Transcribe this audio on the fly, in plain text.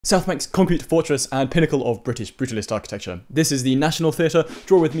Southbank's concrete fortress and pinnacle of British brutalist architecture. This is the National Theatre.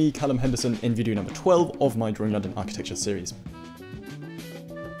 Draw with me, Callum Henderson, in video number 12 of my Drawing London Architecture series.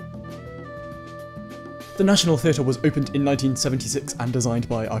 The National Theatre was opened in 1976 and designed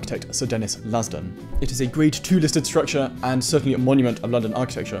by architect Sir Dennis Lasdun. It is a Grade 2 listed structure and certainly a monument of London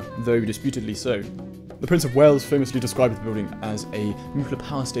architecture, though disputedly so. The Prince of Wales famously described the building as a nuclear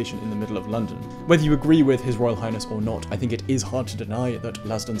power station in the middle of London. Whether you agree with His Royal Highness or not, I think it is hard to deny that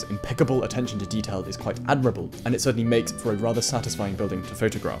Lasdun's impeccable attention to detail is quite admirable, and it certainly makes for a rather satisfying building to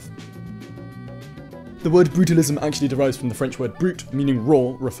photograph. The word brutalism actually derives from the French word brute, meaning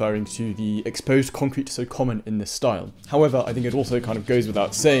raw, referring to the exposed concrete so common in this style. However, I think it also kind of goes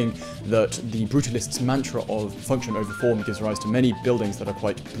without saying that the brutalist's mantra of function over form gives rise to many buildings that are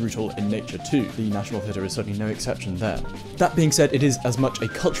quite brutal in nature too. The National Theatre is certainly no exception there. That being said, it is as much a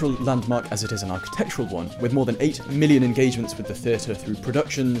cultural landmark as it is an architectural one, with more than 8 million engagements with the theatre through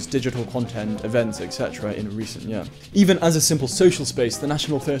productions, digital content, events, etc. in a recent year. Even as a simple social space, the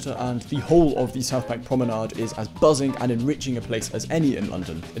National Theatre and the whole of the Southbank Promenade is as buzzing and enriching a place as any in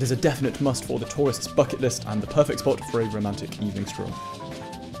London. It is a definite must for the tourist's bucket list and the perfect spot for a romantic evening stroll.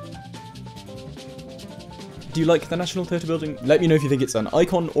 Do you like the National Theatre building? Let me know if you think it's an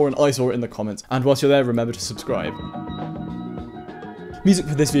icon or an eyesore in the comments, and whilst you're there, remember to subscribe. Music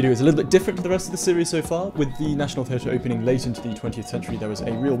for this video is a little bit different to the rest of the series so far. With the National Theatre opening late into the 20th century, there was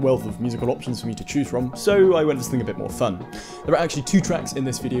a real wealth of musical options for me to choose from, so I went for something a bit more fun. There are actually 2 tracks in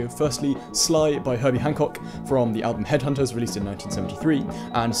this video. Firstly, Sly by Herbie Hancock from the album Headhunters, released in 1973,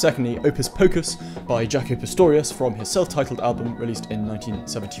 and secondly, Opus Pocus by Jaco Pastorius from his self-titled album released in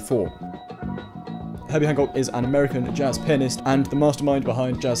 1974. Herbie Hancock is an American jazz pianist and the mastermind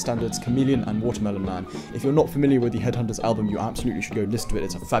behind jazz standards Chameleon and Watermelon Man. If you're not familiar with the Headhunters album, you absolutely should go listen to it.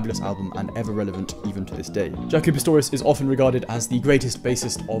 It's a fabulous album and ever relevant even to this day. Jaco Pastorius is often regarded as the greatest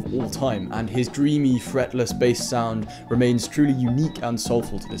bassist of all time, and his dreamy, fretless bass sound remains truly unique and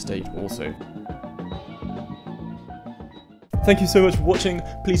soulful to this date also. Thank you so much for watching.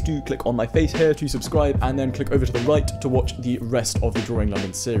 Please do click on my face here to subscribe, and then click over to the right to watch the rest of the Drawing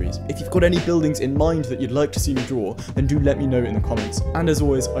London series. If you've got any buildings in mind that you'd like to see me draw, then do let me know in the comments. And as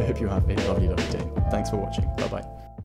always, I hope you have a lovely day. Thanks for watching. Bye bye.